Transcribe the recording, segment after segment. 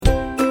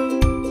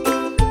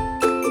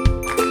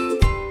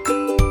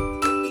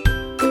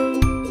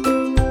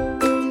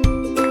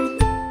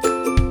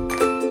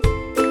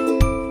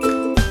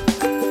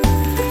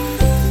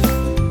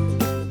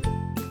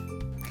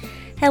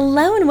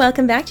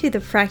welcome back to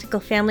the Practical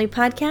Family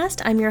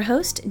Podcast. I'm your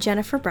host,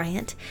 Jennifer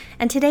Bryant,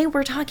 and today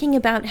we're talking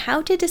about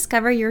how to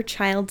discover your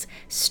child's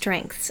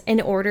strengths in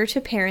order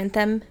to parent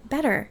them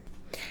better.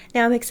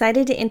 Now, I'm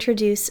excited to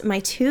introduce my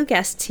two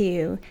guests to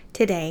you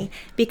today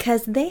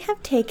because they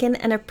have taken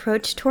an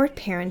approach toward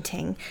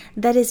parenting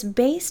that is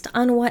based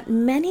on what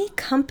many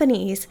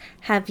companies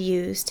have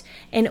used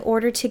in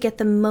order to get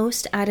the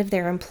most out of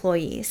their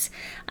employees.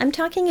 I'm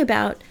talking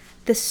about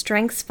the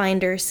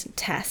StrengthsFinders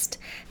test.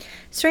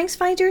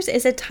 StrengthsFinders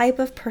is a type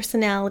of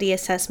personality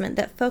assessment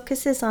that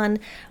focuses on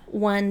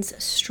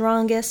one's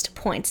strongest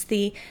points,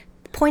 the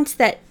points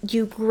that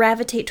you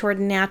gravitate toward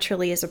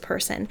naturally as a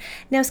person.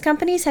 Now,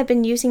 companies have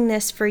been using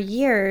this for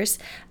years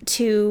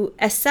to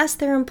assess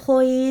their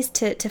employees,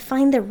 to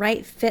find the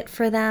right fit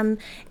for them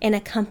in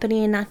a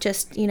company and not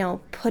just,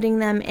 putting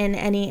them in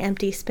any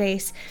empty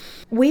space.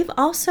 We've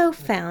also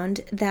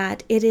found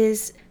that it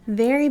is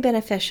very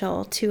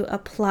beneficial to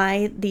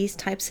apply these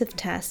types of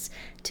tests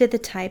to the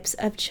types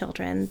of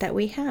children that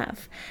we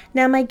have.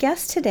 Now, my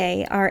guests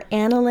today are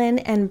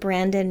Annalyn and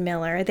Brandon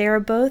Miller. They are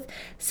both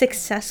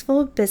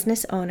successful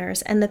business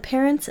owners and the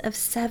parents of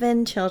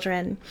 7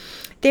 children.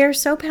 They are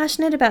so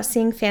passionate about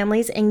seeing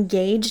families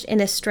engaged in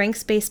a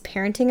strengths-based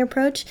parenting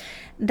approach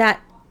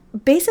that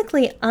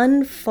basically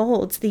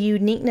unfolds the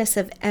uniqueness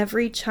of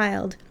every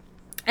child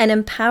and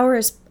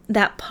empowers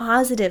that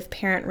positive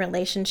parent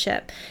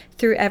relationship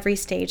through every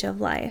stage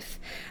of life.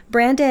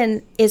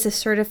 Brandon is a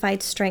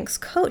certified strengths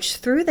coach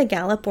through the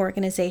Gallup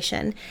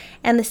organization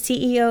and the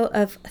CEO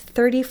of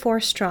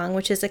 34 Strong,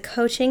 which is a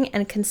coaching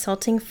and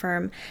consulting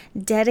firm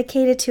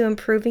dedicated to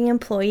improving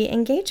employee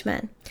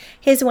engagement.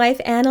 His wife,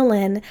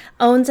 Annalyn,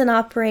 owns and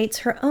operates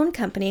her own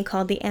company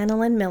called the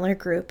Annalyn Miller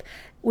Group,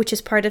 which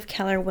is part of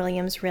Keller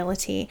Williams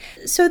Realty.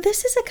 So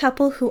this is a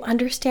couple who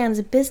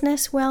understands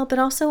business well, but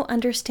also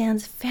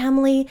understands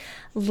family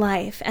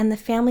life and the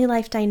family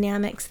life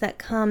dynamics that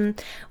come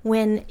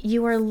when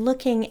you are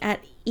looking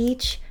at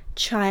each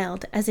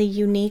child as a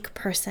unique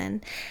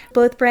person.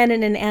 Both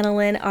Brandon and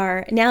Annalyn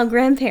are now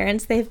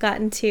grandparents. They've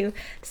gotten to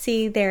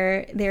see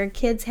their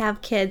kids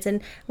have kids, and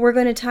we're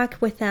going to talk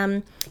with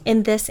them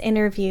in this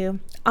interview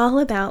all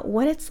about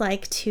what it's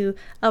like to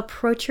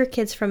approach your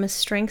kids from a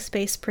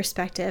strengths-based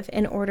perspective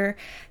in order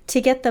to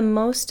get the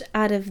most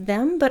out of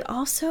them, but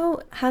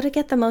also how to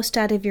get the most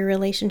out of your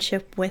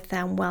relationship with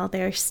them while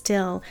they're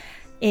still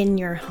in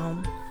your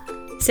home.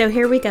 So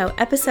here we go,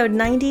 episode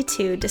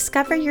 92,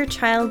 Discover Your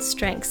Child's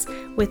Strengths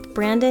with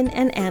Brandon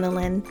and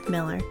Annalyn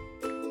Miller.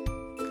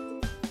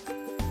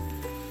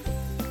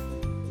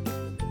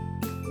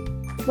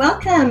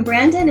 Welcome,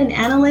 Brandon and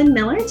Annalyn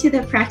Miller, to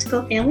the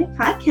Practical Family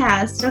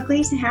Podcast. So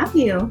great to have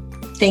you.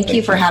 Thank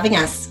you for having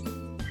us.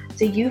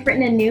 So you've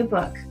written a new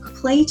book,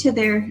 Play to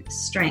Their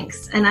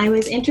Strengths, and I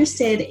was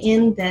interested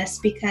in this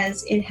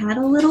because it had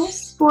a little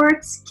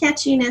sports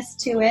catchiness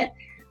to it.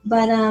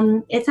 But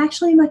it's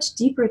actually much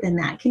deeper than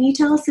that. Can you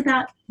tell us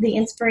about the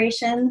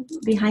inspiration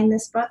behind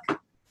this book?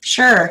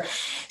 Sure.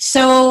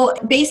 So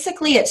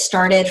basically it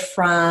started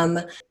from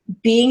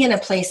being in a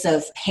place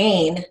of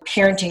pain,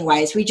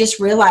 parenting-wise. We just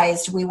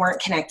realized we weren't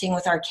connecting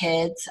with our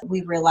kids.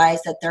 We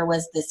realized that there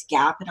was this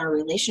gap in our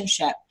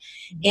relationship.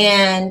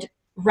 And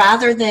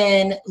rather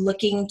than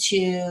looking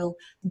to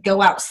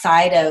go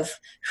outside of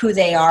who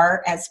they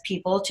are as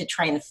people to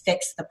try and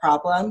fix the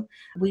problem,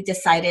 we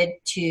decided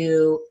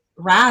to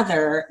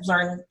rather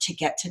learn to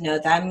get to know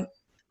them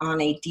on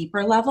a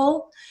deeper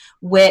level,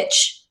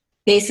 which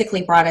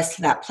basically brought us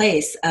to that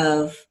place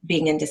of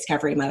being in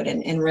discovery mode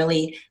and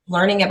really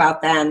learning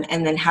about them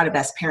and then how to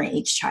best parent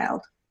each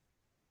child.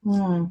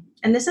 And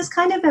this is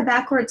kind of a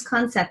backwards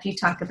concept you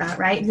talk about,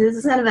 right? This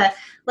is kind of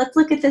let's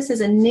look at this as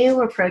a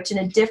new approach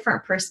and a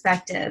different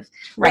perspective.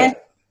 Right. And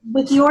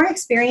with your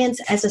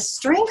experience as a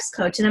strengths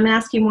coach, and I'm going to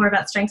ask you more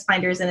about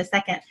StrengthsFinders in a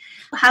second,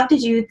 how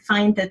did you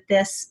find that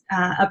this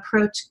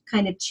approach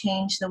kind of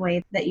changed the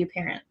way that you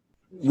parent?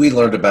 We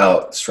learned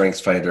about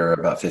StrengthsFinder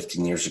about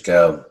 15 years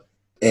ago,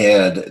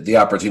 and the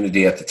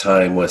opportunity at the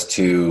time was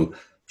to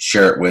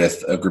share it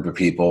with a group of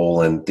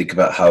people and think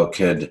about how it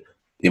could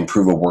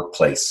improve a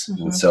workplace.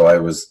 Mm-hmm. And so I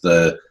was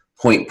the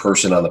point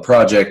person on the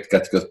project,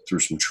 got to go through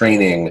some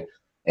training,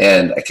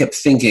 and I kept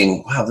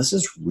thinking, wow, this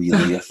is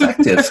really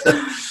effective.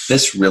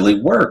 This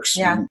really works.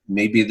 Yeah.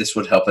 Maybe this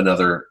would help in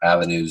other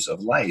avenues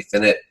of life.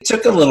 And it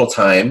took a little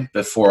time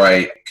before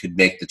I could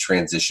make the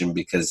transition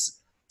because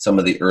some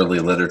of the early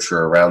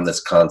literature around this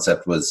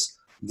concept was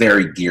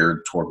very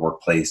geared toward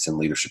workplace and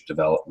leadership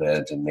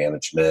development and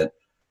management.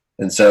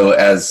 And so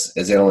as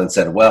Annalyn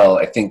said, well,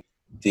 I think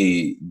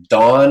the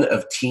dawn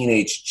of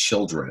teenage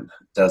children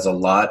does a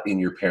lot in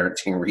your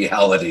parenting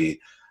reality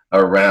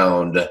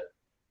around,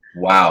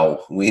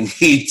 wow, we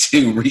need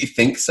to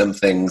rethink some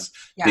things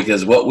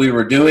because what we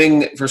were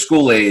doing for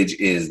school age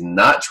is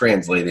not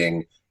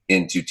translating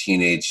into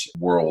teenage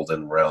world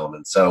and realm.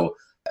 And so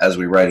as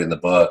we write in the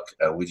book,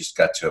 we just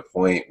got to a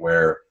point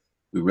where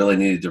we really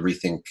needed to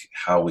rethink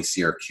how we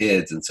see our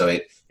kids. And so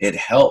it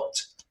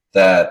helped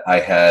that I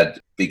had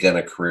begun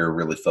a career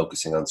really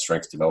focusing on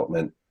strengths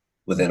development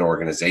within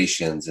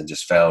organizations and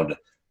just found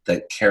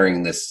that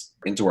carrying this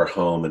into our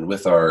home and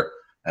with our,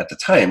 at the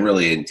time,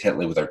 really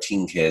intently with our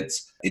teen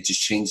kids, it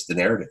just changed the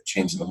narrative,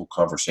 changed the whole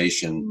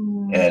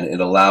conversation. And it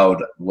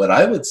allowed, what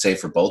I would say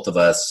for both of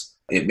us,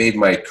 it made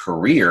my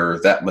career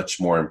that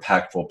much more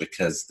impactful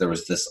because there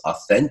was this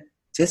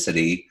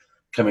authenticity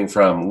coming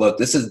from, look,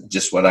 this is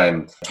just what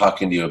I'm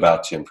talking to you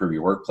about to improve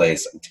your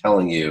workplace. I'm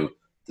telling you,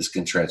 this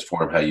can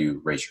transform how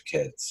you raise your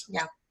kids.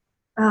 Yeah.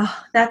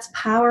 Oh, that's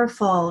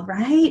powerful,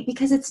 right?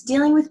 Because it's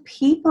dealing with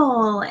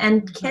people,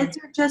 and kids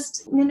are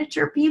just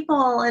miniature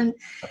people, and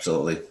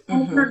Absolutely.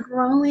 we're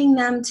growing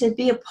them to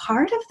be a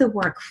part of the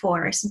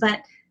workforce.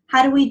 But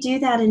how do we do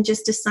that and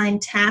just assign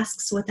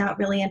tasks without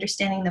really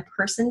understanding the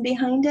person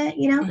behind it?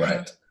 You know,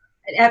 Right.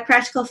 At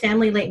Practical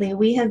Family lately,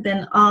 we have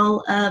been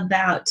all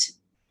about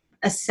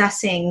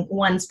assessing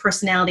one's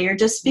personality or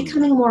just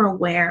becoming more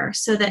aware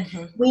so that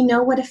we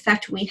know what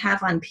effect we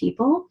have on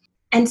people.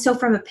 And so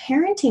from a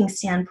parenting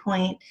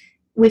standpoint,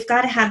 we've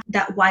got to have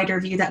that wider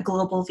view, that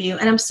global view.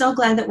 And I'm so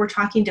glad that we're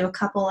talking to a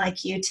couple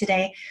like you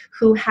today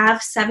who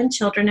have 7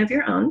 children of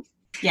your own.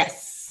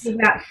 Yes.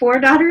 You've got 4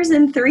 daughters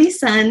and 3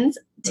 sons.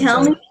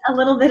 Tell me a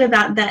little bit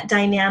about that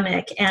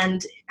dynamic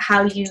and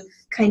how you've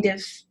kind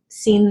of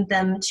seen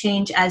them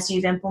change as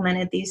you've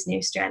implemented these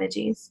new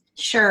strategies.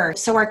 Sure.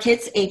 So our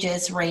kids'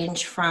 ages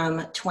range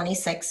from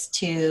 26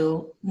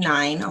 to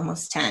 9,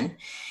 almost 10.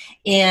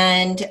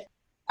 And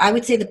I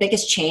would say the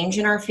biggest change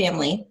in our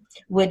family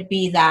would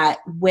be that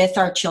with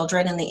our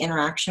children and the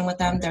interaction with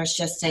them, there's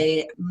just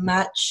a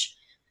much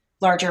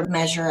larger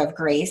measure of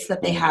grace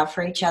that they have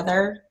for each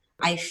other.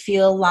 I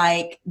feel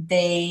like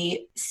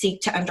they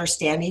seek to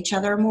understand each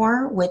other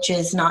more, which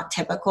is not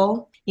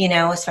typical, you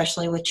know,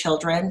 especially with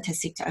children, to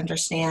seek to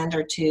understand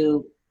or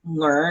to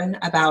learn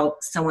about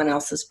someone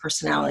else's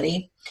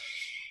personality.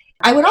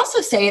 I would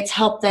also say it's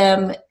helped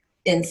them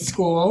in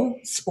school,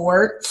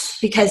 sports,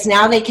 because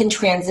now they can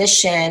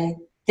transition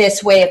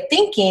this way of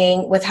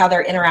thinking with how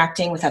they're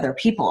interacting with other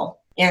people.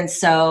 And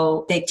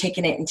so they've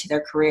taken it into their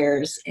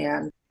careers,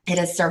 and it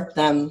has served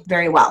them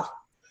very well.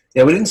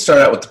 Yeah, we didn't start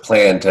out with the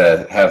plan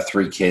to have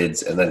 3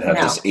 kids and then have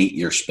this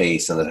 8-year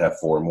space and then have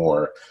 4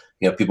 more.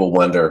 You know, people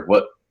wonder,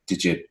 what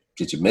did you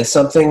miss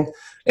something?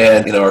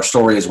 And, you know, our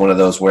story is one of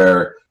those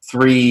where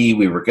 3,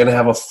 we were going to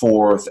have a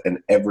 4th, and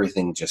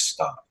everything just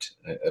stopped.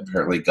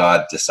 Apparently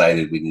God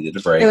decided we needed a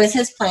break. It was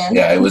his plan.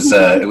 Yeah, it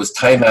was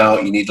time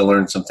out. You need to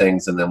learn some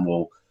things, and then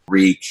we'll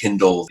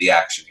rekindle the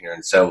action here.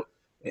 And so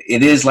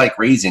it is like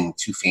raising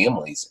 2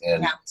 families.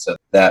 And so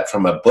that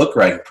from a book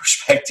writing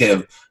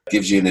perspective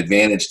gives you an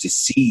advantage to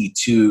see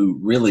 2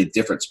 really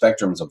different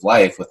spectrums of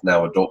life with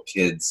now adult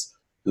kids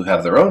who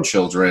have their own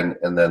children,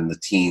 and then the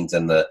teens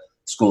and the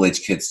school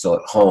age kids still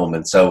at home.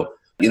 And so,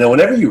 you know,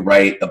 whenever you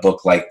write a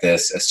book like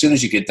this, as soon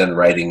as you get done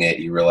writing it,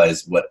 you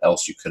realize what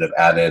else you could have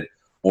added,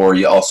 or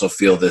you also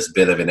feel this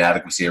bit of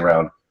inadequacy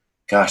around,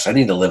 gosh, I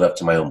need to live up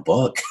to my own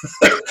book.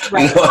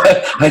 Right. You know,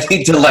 I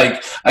need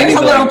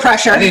to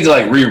pressure. I need to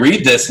like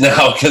reread this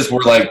now because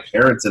we're like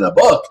parents in a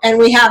book. And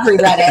we have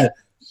reread it.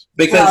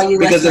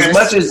 because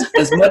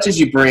as much as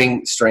you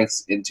bring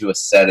strengths into a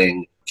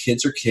setting,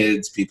 kids are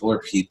kids, people are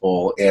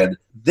people, and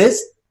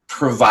this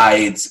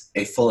provides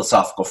a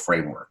philosophical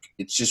framework.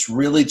 It's just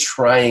really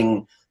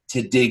trying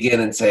to dig in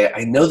and say,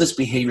 I know this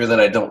behavior that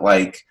I don't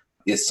like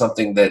is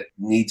something that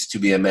needs to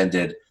be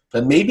amended,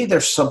 but maybe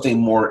there's something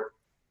more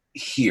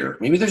here.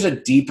 Maybe there's a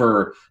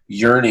deeper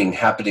yearning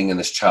happening in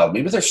this child.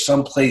 Maybe there's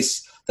some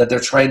place that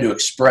they're trying to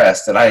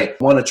express that I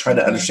want to try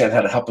to understand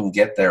how to help them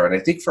get there. And I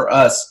think for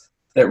us,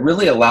 that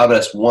really allowed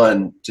us,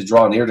 one, to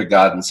draw near to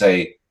God and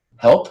say,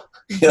 help.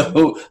 You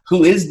know,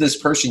 who is this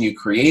person you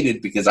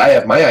created? Because I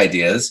have my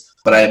ideas,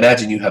 but I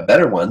imagine you have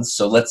better ones.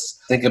 So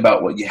let's think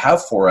about what you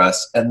have for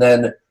us. And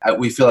then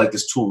we feel like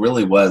this tool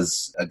really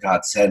was a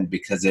godsend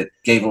because it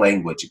gave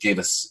language. It gave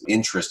us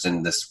interest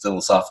in this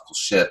philosophical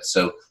shift.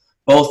 So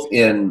both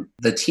in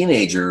the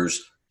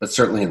teenagers, but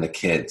certainly in the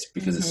kids,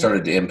 because it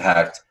started to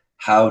impact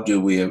how do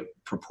we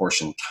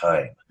proportion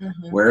time?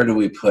 Where do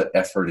we put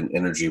effort and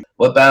energy?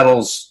 What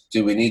battles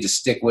do we need to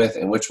stick with,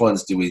 and which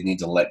ones do we need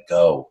to let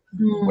go?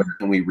 Where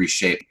can we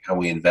reshape how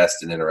we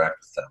invest and interact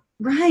with them?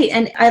 Right.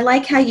 And I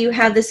like how you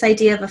have this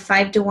idea of a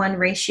 5-to-1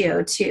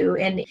 ratio too,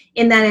 and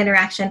in that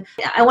interaction.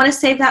 I want to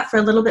save that for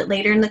a little bit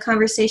later in the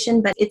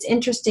conversation, but it's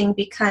interesting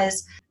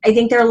because I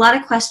think there are a lot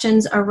of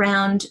questions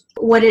around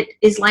what it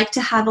is like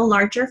to have a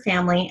larger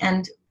family,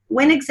 and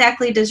when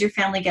exactly does your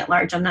family get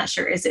large? I'm not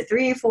sure. Is it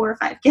 3, 4,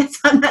 5 kids?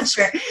 I'm not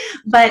sure.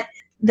 But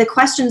the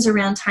questions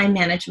around time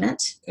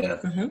management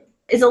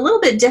is a little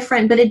bit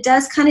different, but it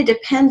does kind of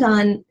depend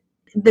on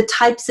the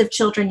types of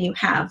children you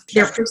have,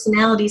 their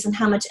personalities and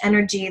how much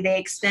energy they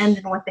expend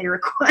and what they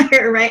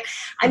require, right?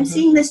 I'm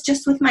seeing this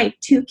just with my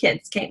 2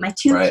 kids, Kate. My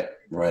 2 kids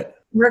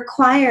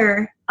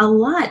require a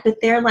lot, but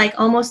they're like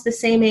almost the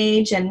same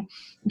age, and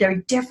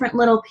they're different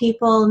little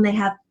people, and they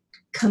have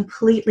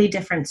completely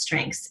different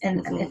strengths.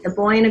 And it's a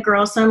boy and a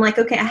girl. So I'm like,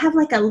 okay, I have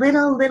like a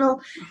little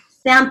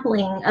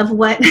sampling of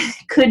what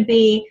could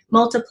be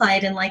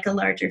multiplied in like a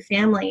larger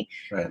family.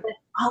 Right. But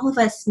all of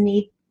us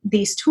need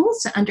these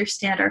tools to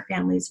understand our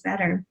families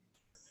better.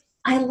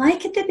 I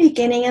like at the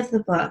beginning of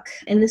the book,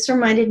 and this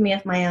reminded me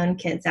of my own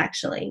kids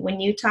actually, when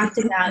you talked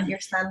about your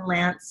son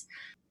Lance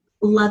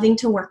loving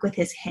to work with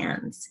his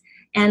hands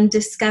and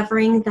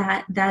discovering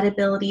that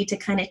ability to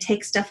kind of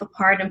take stuff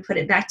apart and put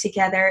it back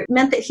together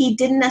meant that he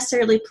didn't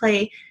necessarily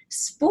play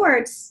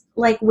sports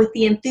like with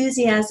the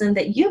enthusiasm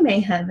that you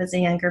may have as a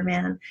younger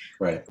man.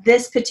 Right.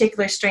 This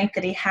particular strength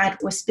that he had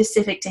was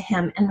specific to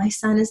him. And my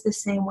son is the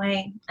same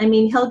way. I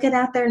mean, he'll get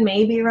out there and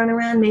maybe run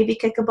around, maybe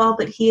kick a ball,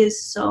 but he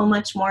is so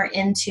much more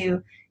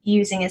into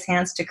using his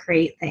hands to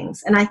create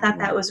things. And I thought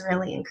that was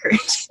really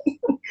encouraging.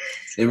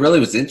 It really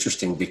was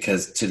interesting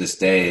because to this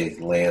day,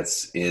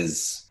 Lance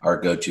is our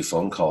go-to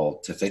phone call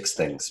to fix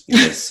things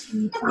because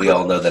we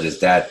all know that his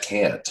dad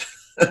can't.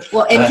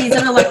 Well, and he's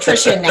an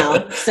electrician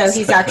now. So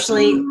he's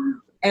actually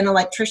an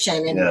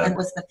electrician and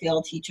was the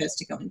field he chose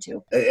to go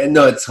into. And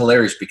no, it's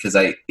hilarious because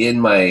in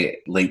my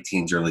late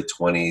teens, early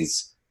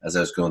 20s, as I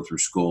was going through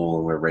school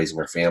and we were raising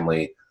our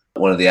family,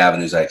 one of the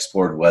avenues I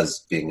explored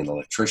was being an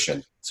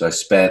electrician. So I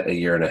spent a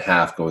year and a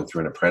half going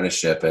through an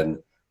apprenticeship, and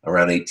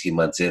around 18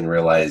 months in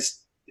realized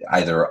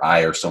either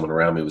I or someone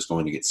around me was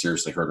going to get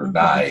seriously hurt or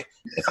die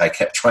if I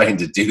kept trying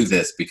to do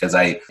this because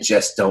I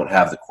just don't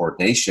have the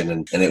coordination.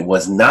 And it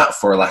was not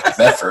for a lack of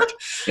effort.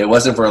 It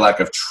wasn't for a lack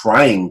of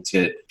trying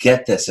to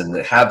get this and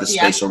have the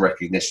spatial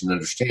recognition to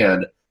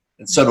understand.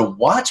 And so to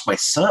watch my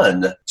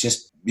son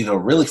just,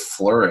 really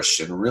flourish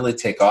and really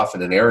take off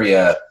in an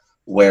area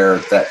where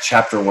that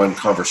chapter 1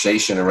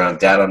 conversation around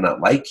dad, I'm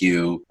not like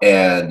you,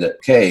 and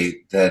okay,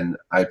 then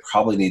I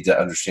probably need to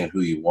understand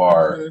who you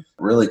are,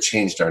 really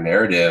changed our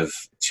narrative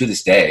to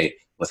this day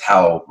with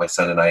how my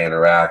son and I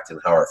interact and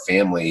how our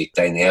family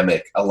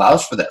dynamic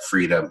allows for that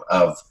freedom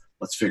of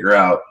let's figure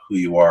out who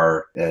you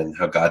are and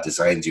how God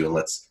designed you, and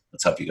let's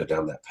help you go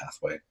down that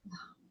pathway.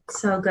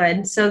 So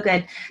good. So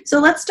good. So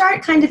let's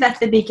start kind of at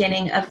the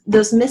beginning of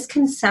those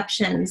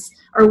misconceptions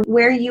or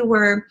where you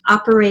were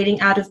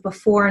operating out of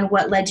before and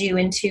what led you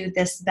into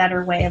this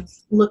better way of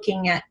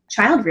looking at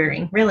child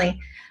rearing, really.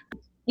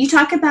 You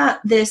talk about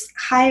this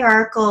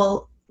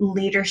hierarchical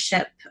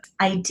leadership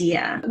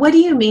idea. What do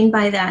you mean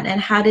by that? And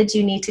how did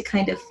you need to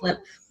kind of flip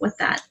with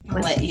that?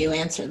 I'll let you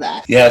answer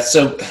that. Yeah,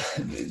 so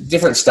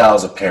different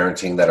styles of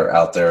parenting that are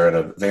out there, and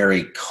a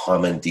very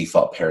common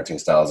default parenting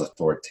style is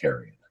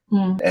authoritarian.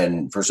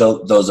 And for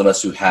those of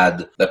us who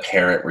had the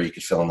parent where you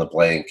could fill in the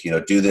blank,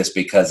 do this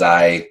because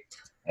I,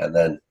 and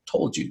then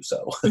told you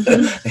so.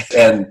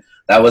 And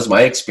that was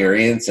my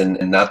experience. And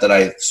not that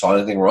I saw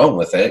anything wrong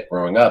with it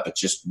growing up. It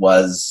just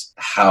was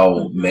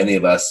how many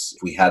of us,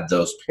 we had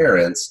those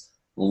parents,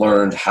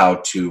 learned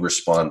how to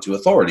respond to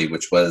authority,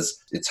 which was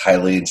it's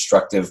highly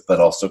instructive,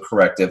 but also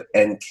corrective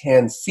and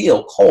can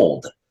feel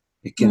cold.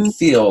 It can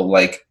feel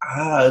like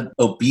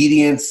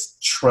obedience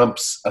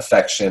trumps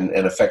affection,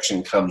 and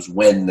affection comes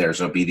when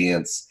there's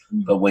obedience.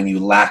 But when you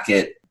lack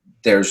it,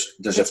 there's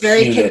it's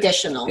very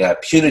conditional. Yeah,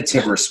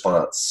 punitive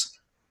response.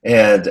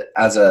 And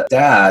as a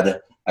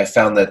dad, I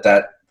found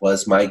that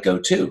was my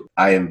go-to.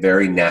 I am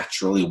very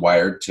naturally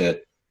wired to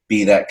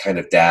be that kind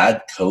of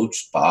dad,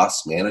 coach,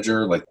 boss,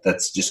 manager. Like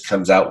that just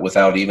comes out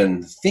without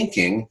even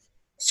thinking.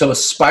 So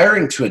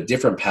aspiring to a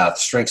different path,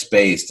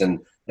 strengths-based,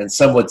 and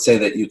some would say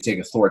that you take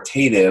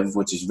authoritative,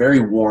 which is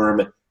very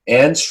warm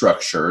and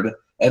structured,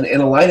 and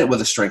align it with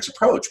a strengths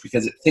approach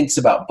because it thinks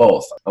about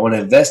both. I want to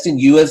invest in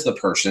you as the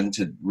person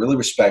to really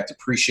respect,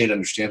 appreciate,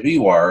 understand who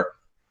you are,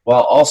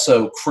 while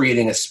also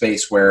creating a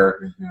space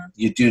where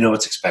you do know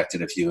what's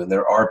expected of you and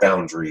there are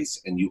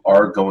boundaries and you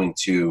are going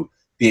to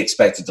be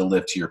expected to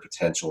live to your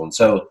potential. And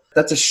so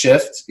that's a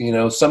shift.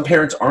 Some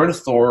parents aren't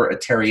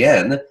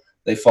authoritarian.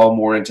 They fall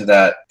more into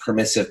that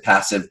permissive,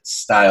 passive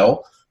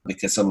style,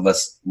 because some of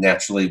us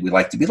naturally, we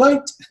like to be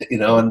liked,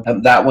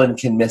 and that one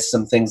can miss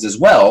some things as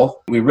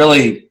well. We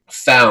really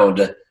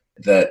found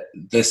that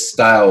this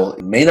style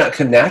may not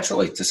come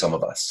naturally to some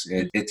of us.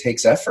 It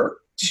takes effort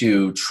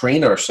to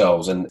train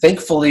ourselves. And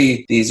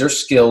thankfully, these are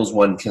skills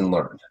one can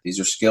learn. These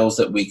are skills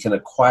that we can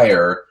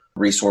acquire.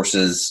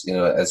 Resources,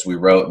 as we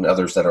wrote and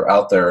others that are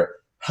out there,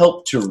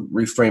 help to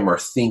reframe our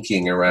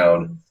thinking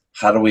around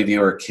how do we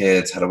view our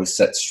kids? How do we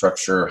set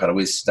structure? How do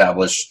we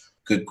establish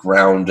good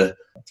ground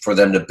for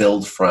them to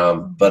build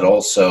from, but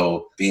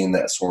also being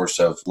that source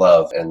of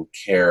love and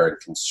care and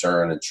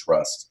concern and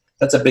trust.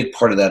 That's a big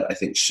part of that, I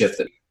think, shift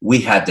that we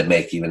had to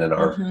make even in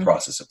our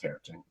process of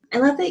parenting. I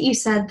love that you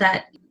said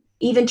that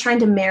even trying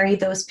to marry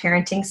those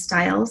parenting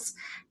styles,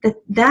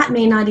 that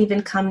may not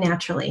even come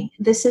naturally.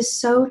 This is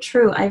so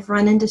true. I've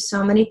run into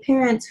so many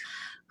parents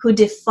who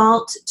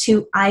default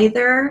to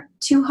either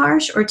too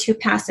harsh or too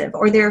passive,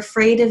 or they're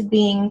afraid of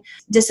being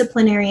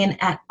disciplinarian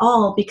at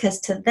all because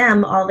to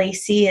them, all they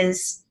see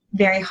is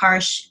very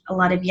harsh, a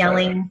lot of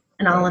yelling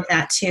and all of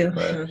that too.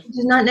 Which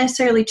is not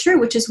necessarily true,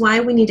 which is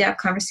why we need to have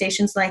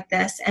conversations like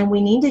this, and we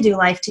need to do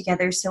life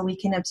together so we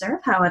can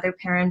observe how other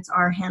parents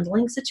are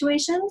handling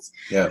situations,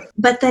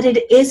 but that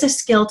it is a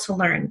skill to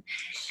learn.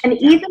 And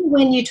even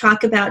when you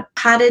talk about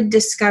how to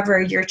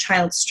discover your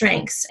child's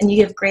strengths, and you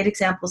give great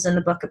examples in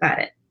the book about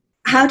it,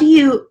 how do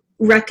you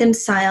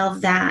reconcile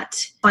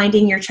that,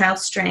 finding your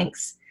child's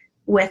strengths,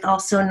 with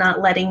also not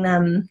letting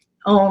them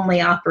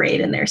only operate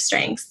in their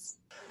strengths.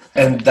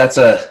 And that's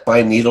a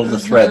fine needle to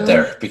thread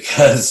there,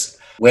 because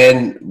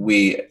when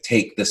we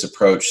take this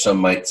approach, some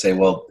might say,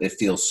 well, it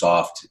feels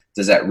soft.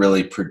 Does that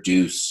really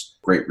produce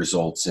great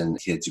results in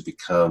kids who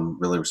become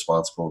really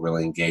responsible,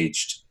 really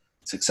engaged,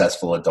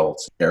 successful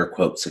adults? Air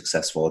quote,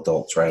 successful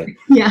adults, right?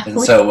 Yeah. And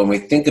so when we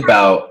think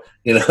about,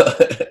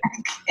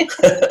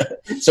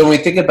 so when we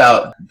think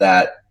about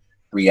that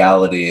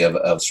reality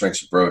of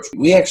strengths approach,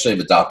 we actually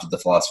have adopted the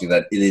philosophy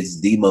that it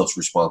is the most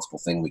responsible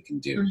thing we can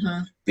do,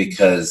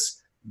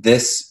 because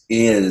this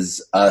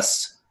is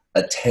us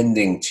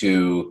attending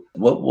to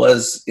what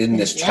was in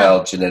this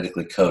child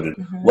genetically coded,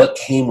 what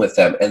came with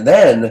them, and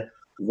then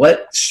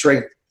what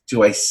strength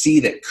do I see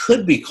that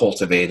could be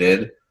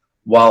cultivated,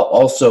 while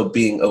also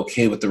being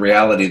okay with the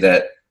reality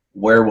that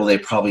where will they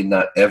probably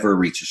not ever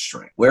reach a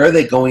strength? Where are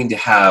they going to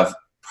have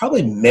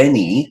probably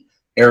many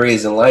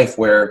areas in life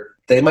where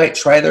they might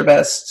try their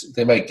best,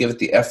 they might give it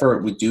the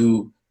effort. We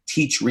do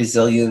teach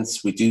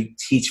resilience, we do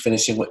teach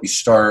finishing what you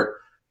start,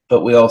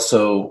 but we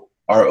also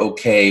are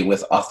okay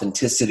with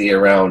authenticity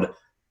around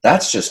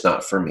that's just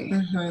not for me.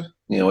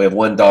 We have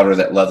one daughter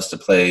that loves to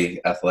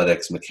play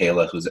athletics,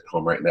 Michaela, who's at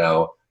home right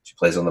now. She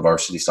plays on the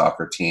varsity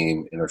soccer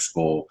team in her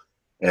school.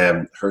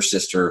 And her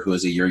sister, who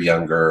is a year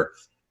younger,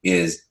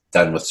 is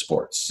done with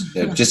sports.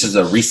 Just as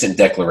a recent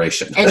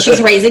declaration. And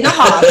she's raising a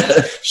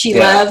hog. She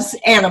loves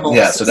animals.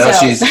 Yeah, so now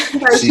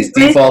she's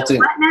defaulting.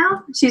 What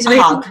now? She's a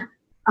hog.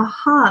 A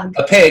hog.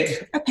 A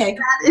pig. A pig.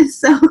 That is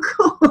so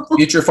cool.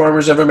 Future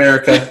farmers of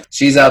America.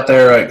 She's out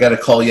there. I got a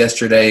call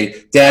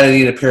yesterday. Dad, I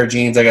need a pair of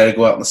jeans. I got to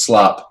go out in the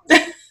slop.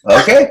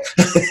 Okay.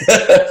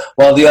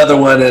 While the other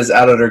one is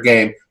out at her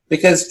game.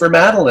 Because for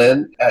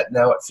Madeline,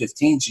 now at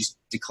 15, she's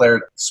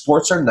declared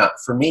sports are not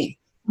for me.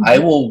 I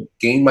will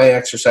gain my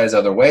exercise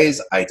other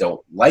ways. I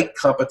don't like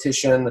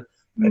competition.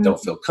 I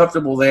don't feel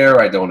comfortable there.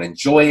 I don't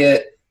enjoy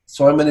it.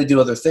 So I'm going to do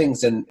other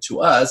things. And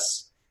to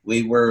us,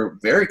 we were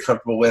very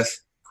comfortable with,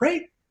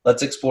 great,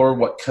 let's explore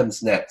what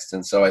comes next.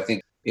 And so I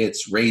think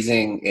it's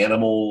raising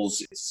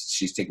animals.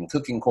 She's taking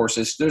cooking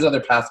courses. There's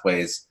other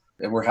pathways,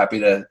 and we're happy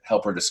to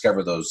help her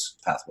discover those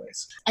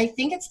pathways. I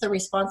think it's the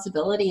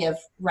responsibility of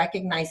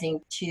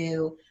recognizing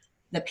to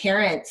the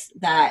parents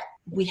that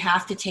we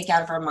have to take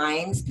out of our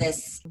minds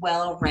this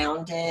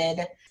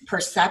well-rounded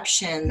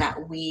perception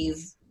that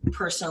we've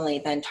personally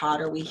been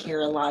taught, or we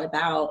hear a lot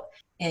about,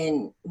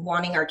 in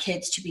wanting our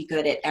kids to be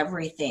good at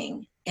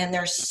everything. And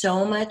there's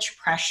so much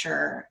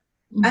pressure,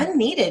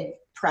 unneeded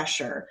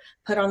pressure,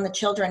 put on the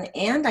children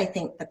and I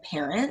think the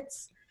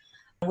parents.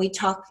 We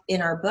talk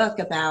in our book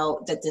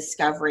about the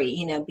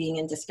discovery, being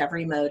in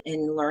discovery mode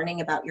and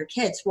learning about your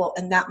kids. Well,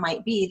 and that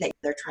might be that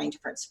they're trying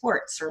different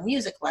sports or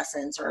music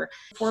lessons or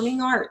performing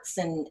arts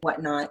and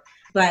whatnot,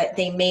 but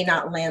they may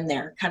not land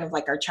there, kind of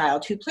like our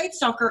child who played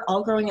soccer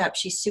all growing up.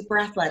 She's super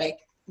athletic,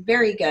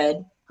 very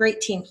good, great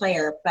team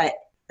player, but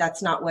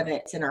that's not what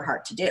it's in our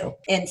heart to do.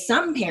 And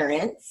some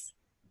parents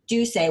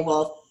do say,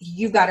 well,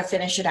 you've got to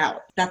finish it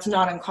out. That's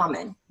not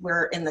uncommon.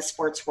 We're in the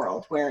sports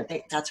world where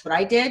that's what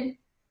I did.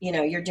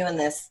 You're doing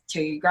this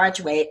till you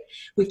graduate.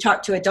 We've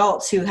talked to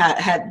adults who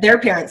had their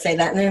parents say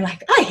that, and they're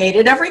like, I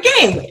hated every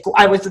game.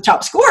 I was the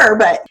top scorer,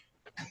 but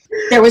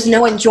there was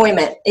no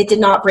enjoyment. It did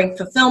not bring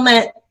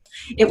fulfillment.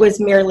 It was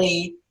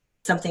merely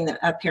something that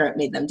a parent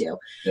made them do.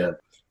 Yeah.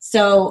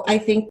 So I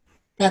think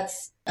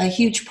that's a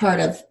huge part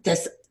of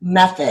this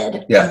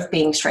method of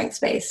being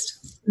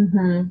strengths-based.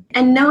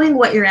 And knowing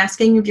what you're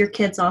asking of your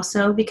kids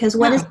also, because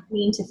what does it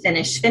mean to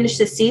finish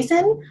the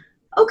season?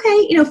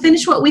 Okay,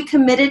 finish what we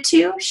committed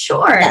to.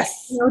 Sure.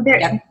 Yes.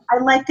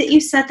 I like that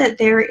you said that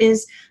there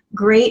is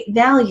great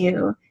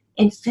value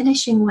in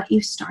finishing what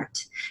you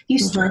start. You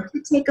start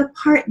to take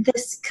apart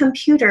this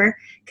computer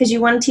because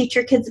you want to teach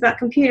your kids about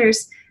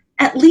computers.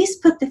 At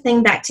least put the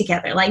thing back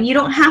together. Like, you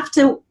don't have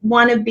to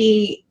want to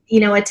be,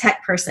 a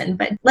tech person,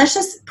 but let's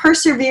just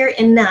persevere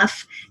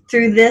enough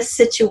through this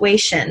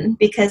situation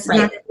because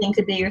another thing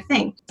could be your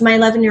thing. My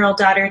 11-year-old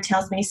daughter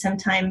tells me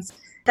sometimes,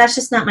 that's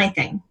just not my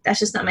thing. That's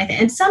just not my thing.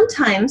 And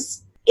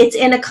sometimes it's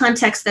in a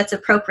context that's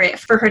appropriate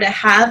for her to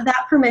have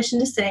that permission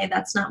to say,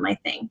 that's not my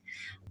thing.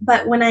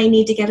 But when I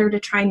need to get her to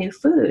try new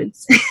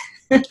foods,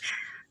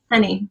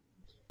 honey,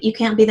 you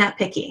can't be that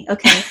picky,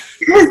 okay?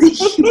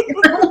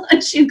 I don't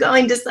want you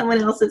going to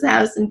someone else's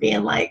house and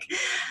being like,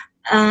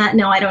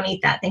 no, I don't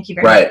eat that. Thank you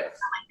very much.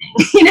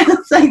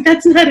 It's like,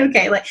 that's not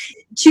okay. Like,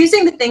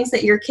 choosing the things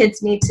that your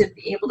kids need to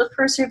be able to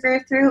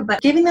persevere through, but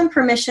giving them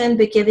permission,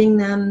 but giving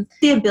them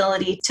the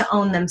ability to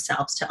own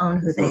themselves, to own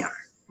who they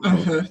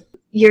are.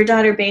 Your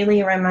daughter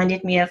Bailey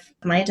reminded me of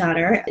my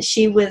daughter.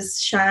 She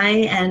was shy,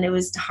 and it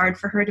was hard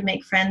for her to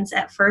make friends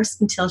at first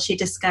until she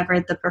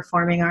discovered the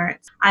performing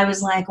arts. I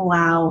was like,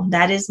 wow,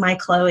 that is my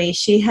Chloe.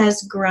 She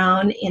has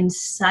grown in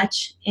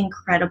such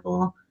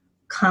incredible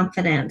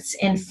confidence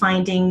in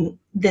finding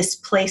this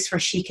place where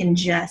she can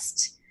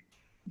just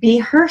be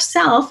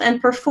herself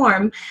and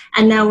perform.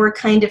 And now we're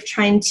kind of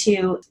trying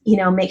to,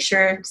 make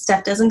sure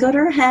stuff doesn't go to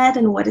her head.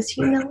 And what does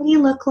humility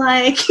look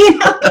like?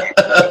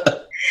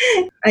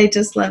 I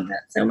just love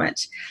that so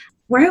much.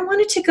 Where I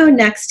wanted to go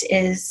next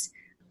is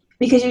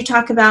because you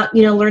talk about,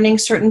 learning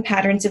certain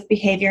patterns of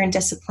behavior and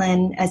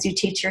discipline as you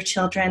teach your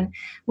children.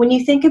 When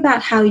you think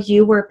about how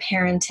you were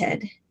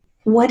parented,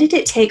 what did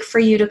it take for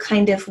you to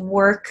kind of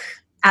work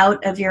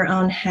out of your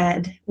own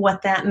head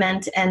what that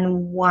meant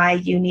and why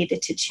you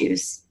needed to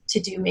choose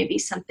to do maybe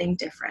something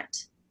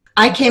different?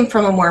 I came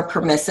from a more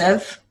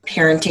permissive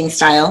parenting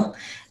style,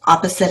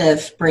 opposite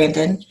of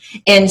Brandon.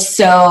 And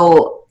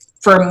so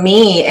for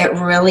me,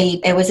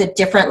 it was a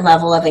different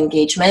level of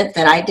engagement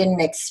that I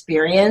didn't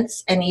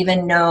experience and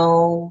even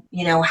know,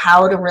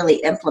 how to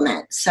really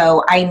implement.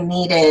 So I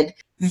needed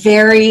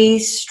very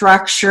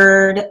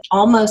structured,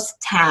 almost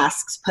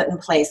tasks put in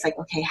place. Like,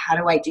 okay, how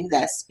do I do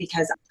this?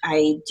 Because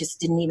I just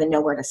didn't even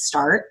know where to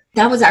start.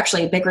 That was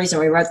actually a big reason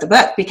we wrote the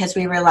book, because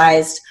we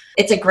realized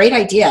it's a great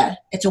idea.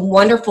 It's a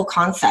wonderful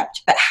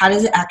concept, but how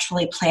does it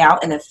actually play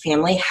out in a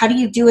family? How do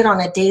you do it on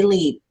a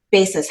daily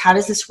basis? How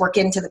does this work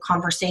into the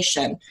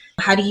conversation?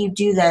 How do you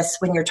do this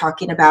when you're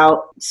talking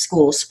about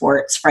school,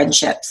 sports,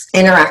 friendships,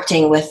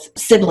 interacting with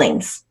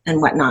siblings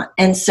and whatnot?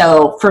 And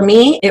so for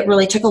me, it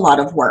really took a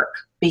lot of work,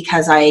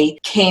 because I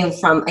came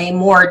from a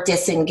more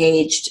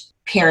disengaged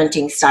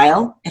parenting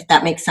style, if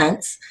that makes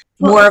sense.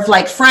 More of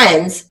like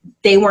friends.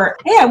 They weren't,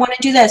 hey, I want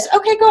to do this.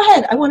 Okay, go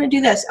ahead. I want to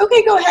do this.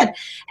 Okay, go ahead.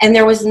 And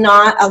there was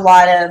not a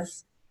lot of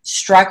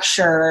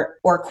structure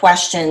or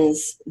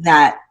questions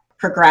that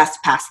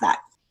progressed past that.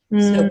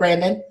 So,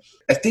 Brandon?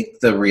 I think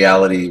the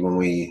reality when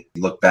we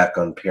look back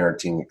on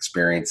parenting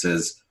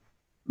experiences,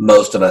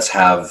 most of us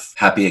have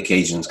happy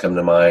occasions come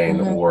to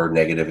mind or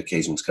negative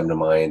occasions come to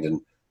mind. And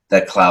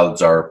that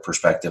clouds our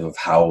perspective of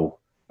how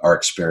our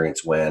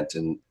experience went.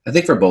 And I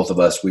think for both of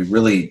us, we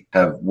really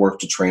have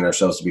worked to train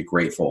ourselves to be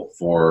grateful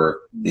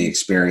for the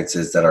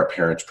experiences that our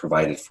parents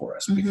provided for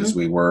us, because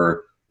we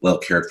were well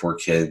cared for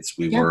kids.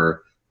 We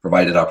were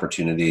provided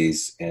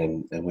opportunities,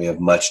 and we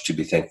have much to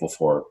be thankful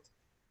for.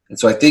 And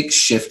so I think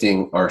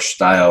shifting our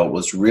style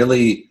was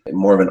really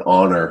more of an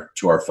honor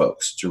to our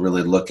folks, to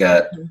really look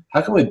at how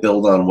can we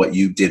build on what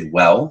you did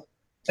well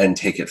and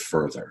take it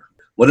further?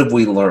 What have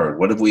we learned?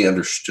 What have we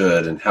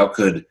understood? And how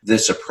could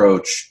this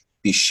approach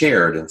be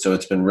shared? And so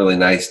it's been really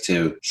nice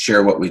to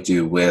share what we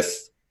do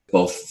with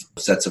both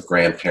sets of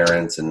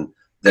grandparents and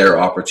their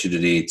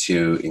opportunity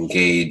to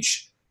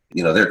engage,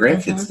 their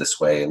grandkids this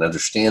way and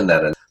understand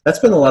that. And that's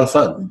been a lot of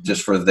fun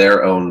just for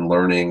their own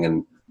learning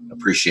and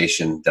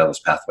appreciation down this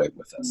pathway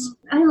with us.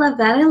 I love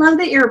that. I love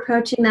that you're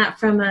approaching that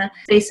from a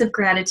space of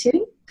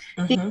gratitude.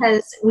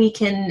 Because we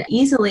can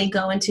easily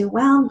go into,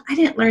 well, I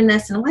didn't learn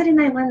this, and why didn't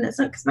I learn this?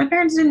 Because my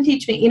parents didn't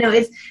teach me.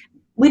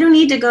 We don't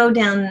need to go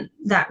down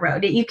that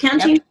road. You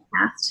can't change the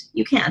past.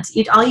 You can't.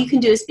 All you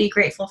can do is be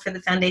grateful for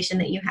the foundation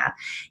that you have.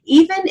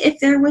 Even if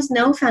there was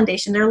no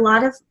foundation, there are a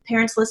lot of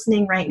parents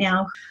listening right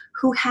now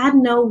who had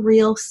no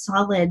real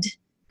solid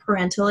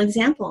parental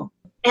example.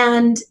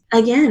 And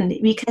again,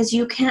 because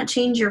you can't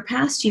change your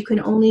past, you can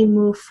only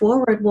move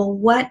forward. Well,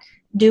 what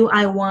do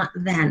I want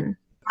then?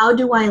 How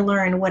do I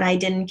learn what I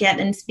didn't get?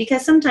 And it's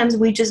because sometimes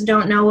we just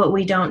don't know what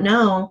we don't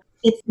know.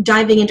 It's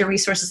diving into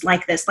resources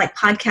like this, like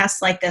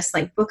podcasts like this,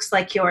 like books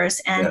like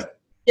yours, and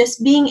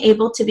just being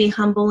able to be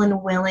humble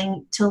and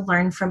willing to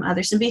learn from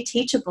others and be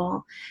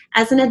teachable.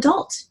 As an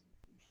adult,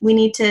 we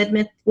need to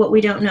admit what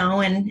we don't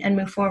know and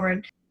move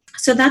forward.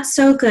 So that's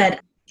so good.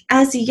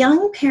 As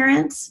young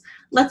parents,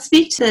 let's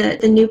speak to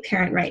the new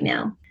parent right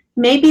now.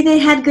 Maybe they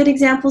had good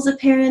examples of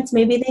parents,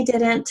 maybe they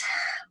didn't.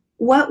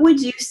 What would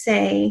you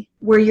say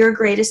were your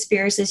greatest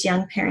fears as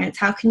young parents?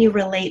 How can you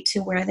relate to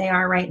where they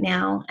are right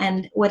now?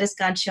 And what has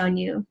God shown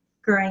you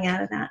growing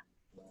out of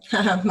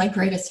that? My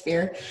greatest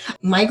fear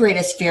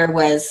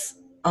was,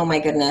 oh my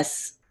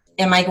goodness,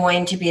 am I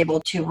going to be able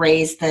to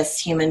raise this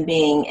human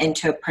being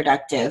into a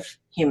productive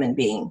human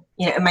being?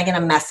 Am I going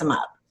to mess them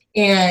up?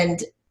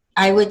 And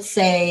I would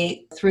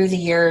say through the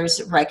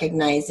years,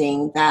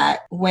 recognizing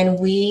that when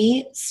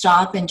we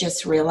stop and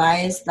just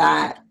realize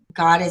that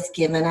God has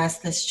given us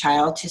this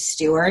child to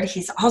steward,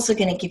 He's also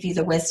going to give you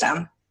the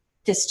wisdom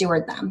to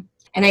steward them.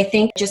 And I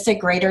think just a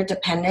greater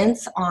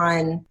dependence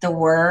on the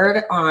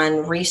Word,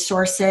 on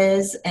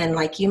resources, and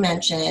like you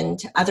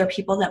mentioned, other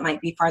people that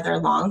might be farther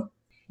along.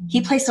 He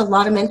placed a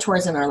lot of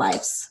mentors in our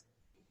lives.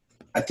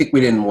 I think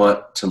we didn't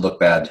want to look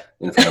bad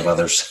in front of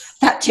others.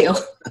 That too.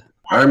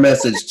 Our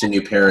message to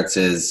new parents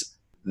is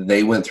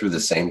they went through the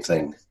same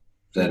thing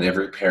that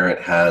every parent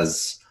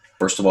has.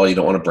 First of all, you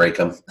don't want to break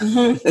them.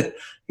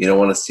 You don't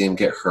want to see them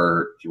get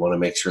hurt. You want to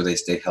make sure they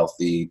stay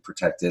healthy,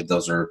 protected.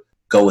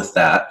 Go with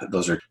that.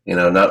 Those are,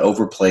 not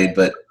overplayed,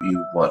 but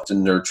you want to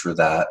nurture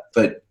that.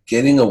 But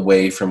getting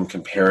away from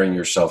comparing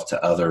yourself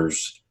to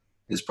others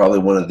is probably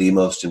one of the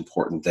most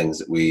important things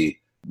that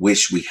we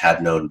wish we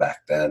had known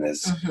back then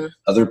is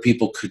other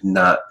people could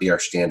not be our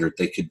standard.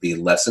 They could be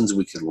lessons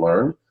we could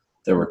learn.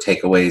 There were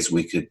takeaways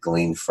we could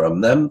glean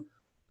from them,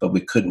 but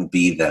we couldn't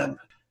be them.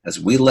 As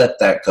we let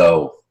that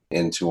go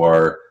into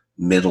our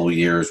middle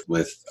years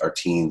with our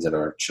teens and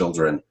our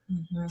children,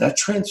 that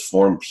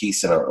transformed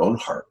peace in our own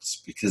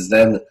hearts, because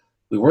then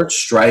we weren't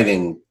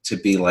striving to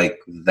be like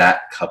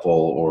that couple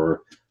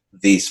or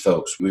these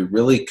folks. We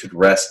really could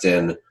rest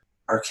in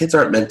our kids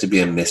aren't meant to be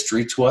a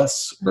mystery to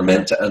us. We're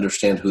meant to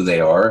understand who they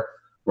are.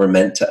 We're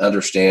meant to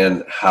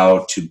understand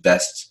how to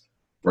best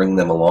bring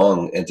them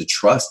along and to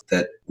trust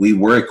that we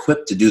were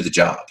equipped to do the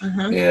job.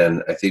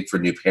 And I think for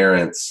new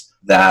parents,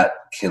 that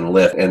can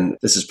lift. And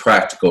this is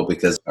practical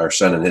because our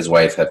son and his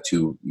wife have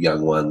 2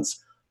 young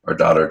ones. Our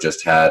daughter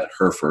just had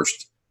her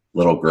first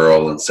little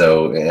girl.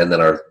 And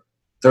then our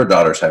third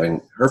daughter's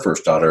having her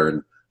first daughter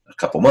in a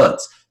couple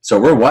months. So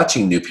we're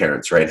watching new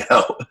parents right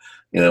now.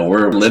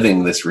 We're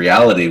living this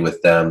reality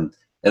with them.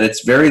 And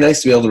it's very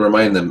nice to be able to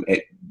remind them,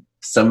 hey,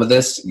 some of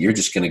this, you're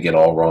just going to get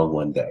all wrong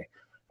one day.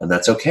 And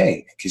that's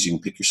okay, because you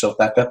can pick yourself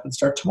back up and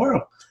start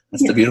tomorrow.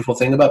 That's the beautiful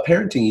thing about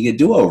parenting. You get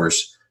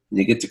do-overs, and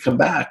you get to come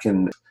back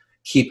and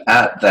keep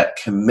at that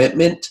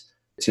commitment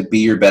to be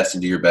your best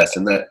and do your best.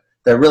 And that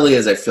really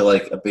is, I feel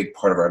like, a big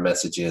part of our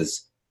message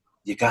is,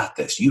 you got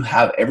this. You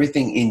have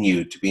everything in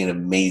you to be an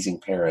amazing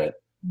parent.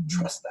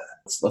 Trust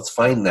that. Let's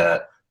find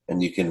that,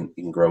 and you can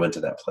grow into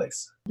that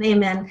place.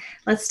 Amen.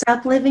 Let's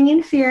stop living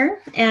in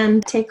fear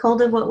and take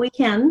hold of what we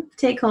can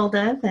take hold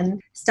of,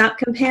 and stop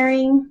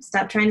comparing,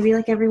 stop trying to be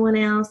like everyone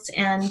else,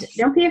 and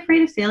don't be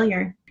afraid of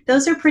failure.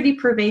 Those are pretty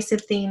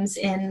pervasive themes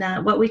in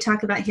what we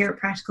talk about here at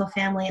Practical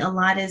Family. A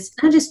lot is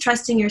not just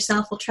trusting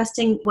yourself, well,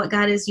 trusting what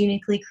God has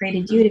uniquely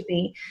created you to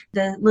be,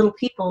 the little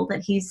people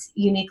that He's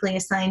uniquely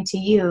assigned to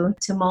you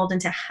to mold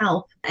and to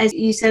help. As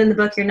you said in the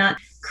book, you're not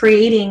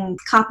creating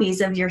copies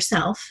of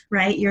yourself,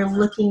 right? You're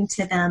looking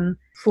to them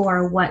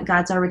for what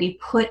God's already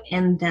put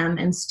in them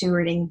and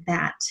stewarding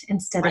that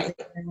instead of...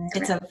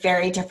 It's a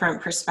very different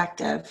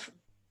perspective.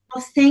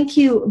 Well, thank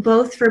you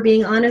both for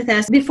being on with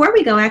us. Before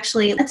we go,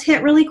 actually, let's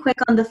hit really quick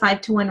on the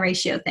 5-to-1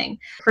 ratio thing.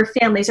 For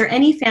families or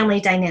any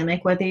family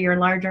dynamic, whether you're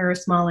larger or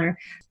smaller,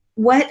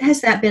 what has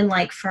that been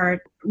like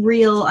for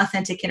real,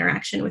 authentic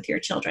interaction with your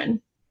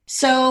children?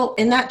 So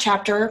in that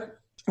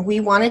chapter, we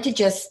wanted to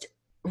just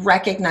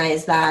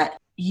recognize that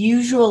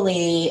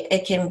usually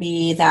it can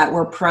be that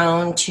we're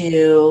prone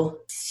to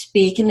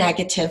speak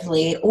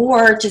negatively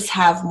or just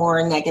have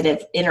more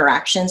negative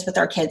interactions with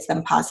our kids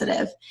than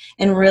positive,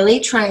 and really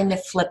trying to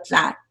flip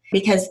that,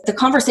 because the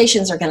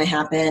conversations are going to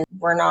happen.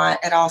 We're not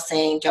at all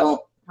saying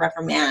don't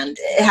reprimand.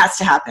 It has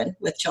to happen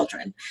with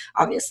children,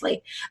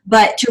 obviously,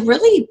 but to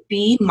really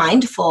be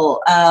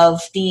mindful of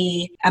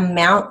the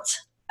amount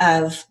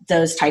of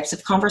those types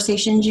of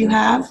conversations you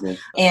have.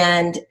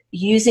 And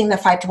using the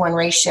 5-to-1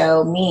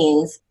 ratio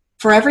means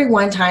for every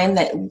one time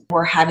that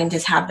we're having to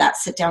have that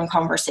sit-down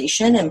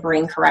conversation and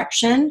bring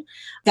correction,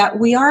 that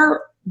we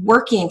are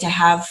working to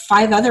have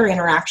 5 other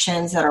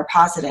interactions that are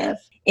positive.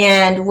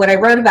 And what I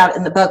wrote about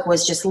in the book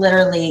was just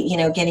literally,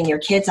 getting your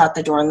kids out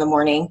the door in the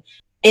morning.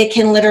 It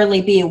can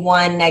literally be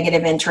one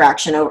negative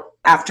interaction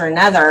after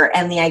another.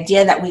 And the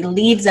idea that we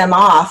leave them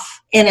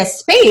off in a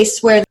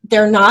space where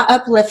they're not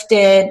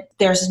uplifted,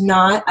 there's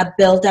not a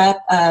buildup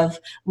of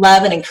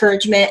love and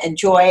encouragement and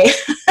joy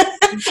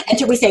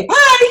until we say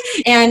bye,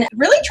 and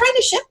really trying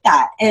to shift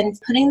that and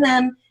putting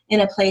them in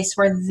a place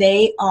where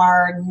they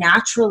are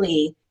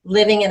naturally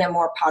living in a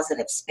more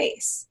positive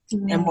space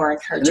and more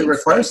encouraging. And it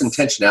requires space.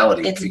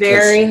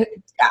 Intentionality.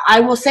 I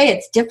will say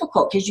it's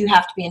difficult because you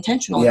have to be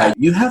intentional. Yeah,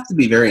 you have to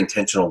be very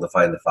intentional to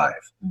find the 5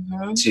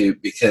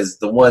 because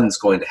the one's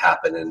going to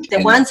happen. And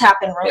ones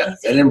happen real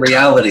easy. And in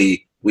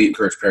reality, we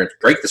encourage parents,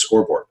 break the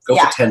scoreboard, go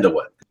for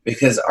 10-to-1.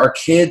 Because our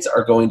kids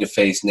are going to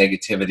face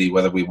negativity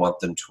whether we want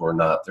them to or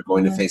not. They're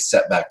going to face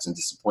setbacks and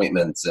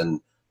disappointments, and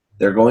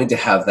they're going to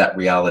have that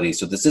reality.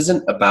 So this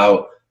isn't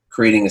about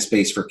creating a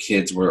space for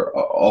kids where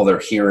all they're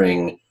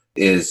hearing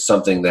is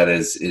something that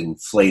is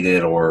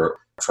inflated or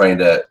trying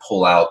to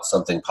pull out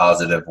something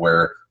positive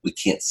where we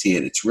can't see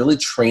it. It's really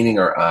training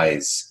our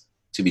eyes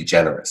to be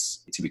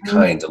generous, to be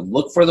kind, to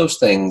look for those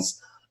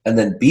things, and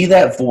then be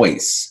that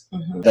voice,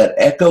 that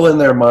echo in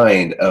their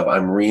mind of,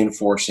 I'm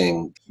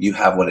reinforcing you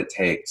have what it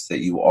takes,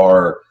 that you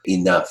are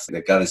enough,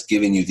 that God has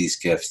given you these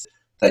gifts,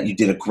 that you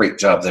did a great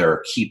job there,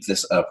 or keep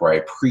this up, or I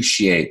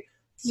appreciate,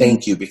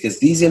 thank you. Because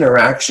these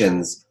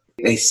interactions,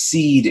 they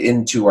seed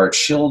into our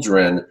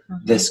children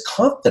this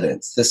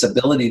confidence, this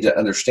ability to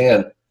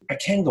understand, I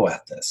can go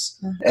at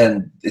this.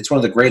 And it's one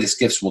of the greatest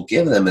gifts we'll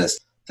give them is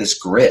this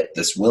grit,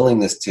 this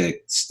willingness to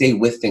stay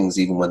with things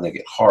even when they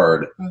get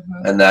hard.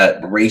 And that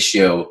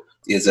ratio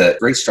is a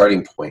great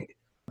starting point,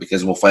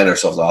 because we'll find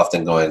ourselves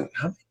often going,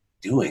 how am I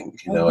doing?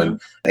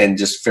 And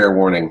just fair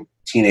warning,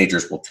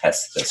 teenagers will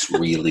test this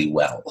really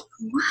well.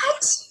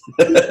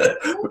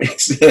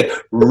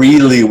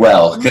 Really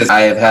well, because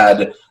I have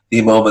had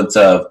the moments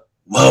of,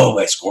 whoa,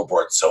 my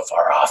scoreboard's so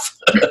far off.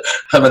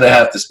 I'm going to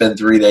have to spend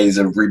 3 days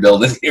of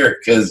rebuilding here,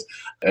 because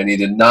I need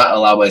to not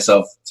allow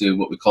myself to,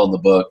 what we call in the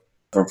book,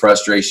 from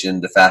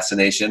frustration to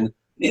fascination. I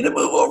need to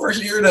move over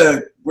here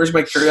to, where's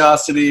my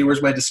curiosity?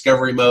 Where's my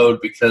discovery mode?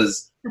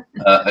 Because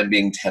I'm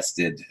being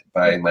tested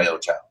by my own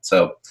child.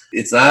 So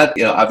it's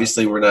not,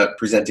 obviously we're not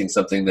presenting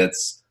something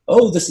that's,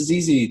 oh, this is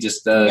easy,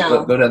 just go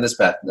down this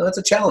path. No, it's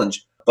a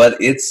challenge.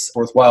 But it's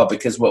worthwhile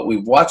because what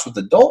we've watched with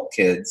adult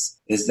kids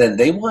is then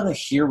they want to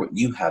hear what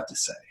you have to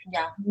say.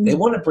 Yeah. They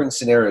want to bring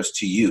scenarios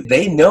to you.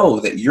 They know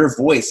that your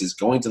voice is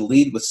going to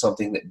lead with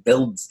something that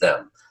builds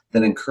them,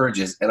 that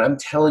encourages. And I'm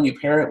telling you,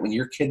 parent, when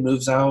your kid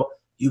moves out,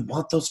 you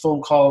want those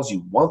phone calls,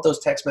 you want those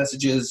text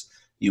messages,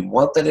 you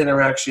want that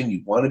interaction,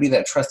 you want to be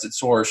that trusted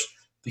source,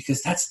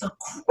 because that's the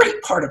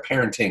great part of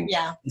parenting.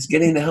 Yeah. Is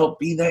getting to help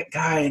be that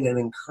guide and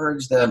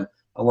encourage them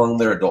along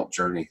their adult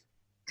journey.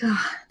 God,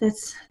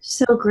 that's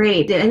so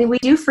great. And we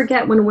do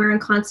forget when we're in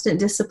constant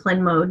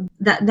discipline mode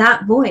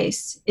that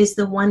voice is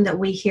the one that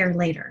we hear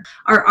later.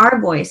 Our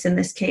voice in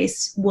this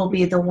case will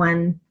be the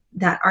one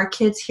that our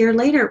kids hear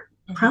later,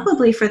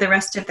 probably for the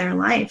rest of their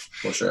life.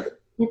 For sure.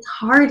 It's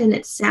hard and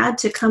it's sad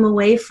to come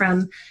away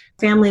from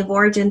family of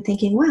origin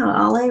thinking, wow,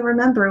 all I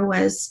remember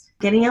was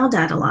getting yelled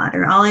at a lot,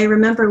 or all I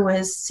remember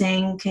was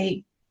saying,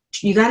 okay,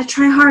 you got to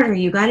try harder.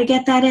 You got to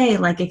get that A.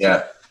 Like if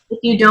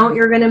you don't,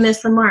 you're going to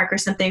miss the mark or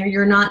something, or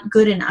you're not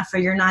good enough, or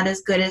you're not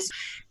as good as,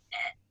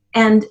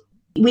 and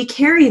we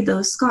carry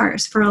those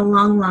scars for a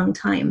long, long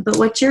time. But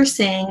what you're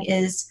saying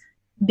is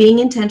being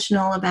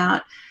intentional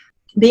about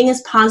being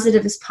as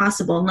positive as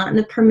possible, not in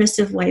a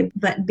permissive way,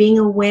 but being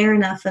aware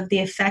enough of the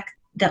effect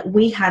that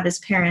we have as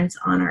parents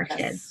on our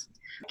kids.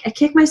 I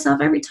kick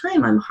myself every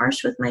time I'm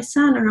harsh with my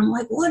son, or I'm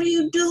like, what are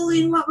you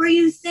doing? What were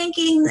you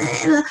thinking?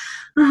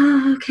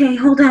 Oh, okay,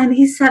 hold on.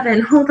 He's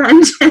 7. Hold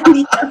on,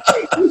 Jenny.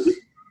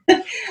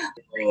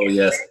 Oh,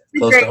 yes.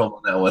 Close to home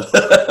on that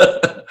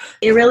one.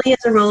 It really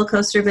is a roller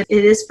coaster, but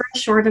it is for a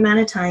short amount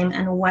of time.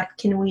 And what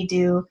can we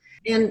do?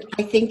 And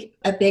I think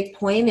a big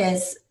point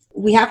is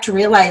we have to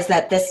realize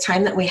that this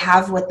time that we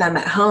have with them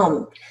at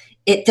home,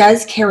 it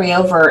does carry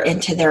over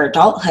into their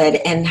adulthood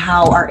and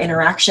how our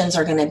interactions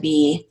are going to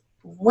be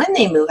when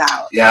they move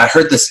out. Yeah, I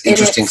heard this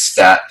interesting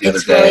stat the other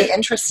day. It's really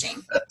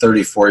interesting. A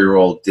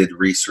 34-year-old did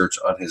research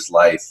on his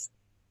life,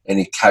 and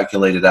he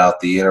calculated out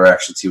the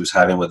interactions he was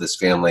having with his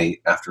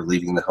family after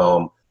leaving the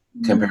home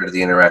compared to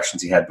the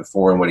interactions he had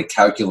before. And what he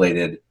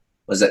calculated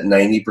was that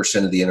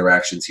 90% of the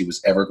interactions he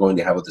was ever going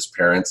to have with his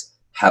parents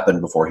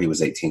happened before he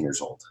was 18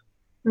 years old.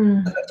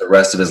 And that the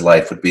rest of his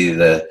life would be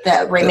the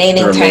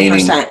remaining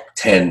 10%.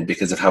 10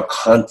 because of how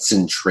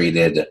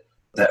concentrated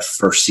that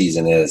first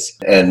season is.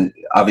 And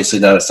obviously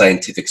not a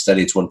scientific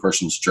study, it's one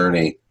person's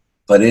journey,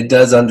 but it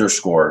does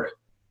underscore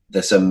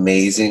this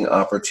amazing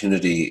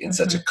opportunity in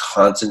such a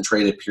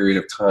concentrated period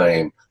of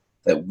time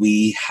that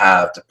we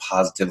have to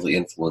positively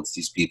influence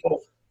these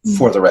people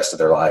for the rest of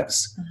their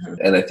lives.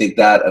 And I think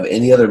that of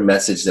any other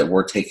message that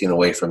we're taking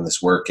away from this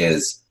work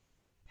is,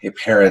 hey,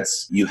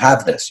 parents, you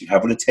have this, you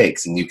have what it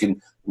takes, and you can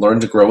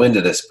learn to grow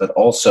into this, but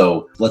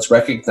also let's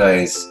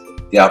recognize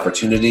the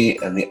opportunity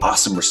and the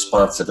awesome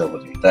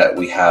responsibility that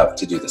we have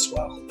to do this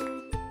well.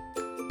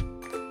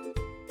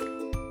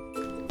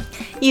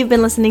 You've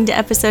been listening to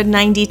episode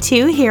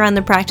 92 here on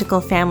the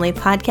Practical Family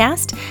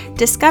Podcast,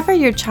 Discover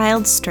Your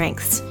Child's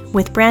Strengths,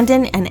 with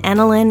Brandon and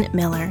Annalyn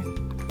Miller.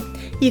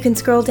 You can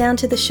scroll down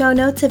to the show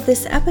notes of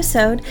this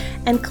episode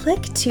and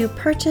click to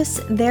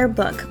purchase their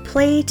book,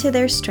 Play to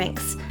Their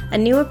Strengths, a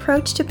new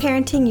approach to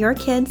parenting your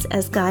kids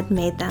as God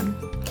made them.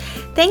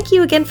 Thank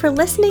you again for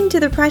listening to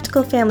the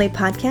Practical Family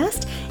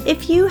Podcast.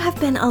 If you have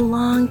been a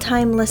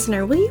long-time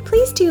listener, will you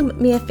please do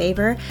me a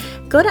favor?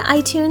 Go to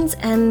iTunes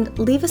and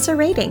leave us a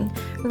rating.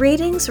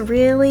 Ratings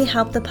really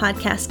help the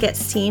podcast get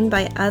seen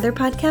by other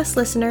podcast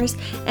listeners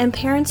and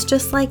parents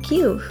just like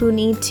you who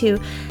need to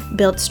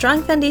build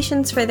strong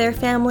foundations for their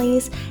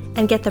families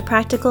and get the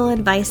practical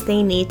advice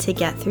they need to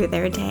get through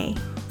their day.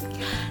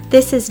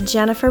 This is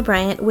Jennifer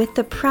Bryant with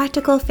the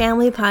Practical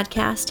Family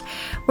Podcast,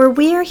 where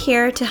we are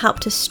here to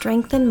help to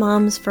strengthen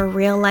moms for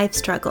real life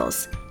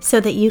struggles so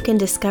that you can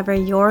discover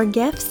your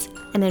gifts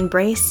and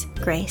embrace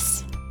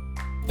grace.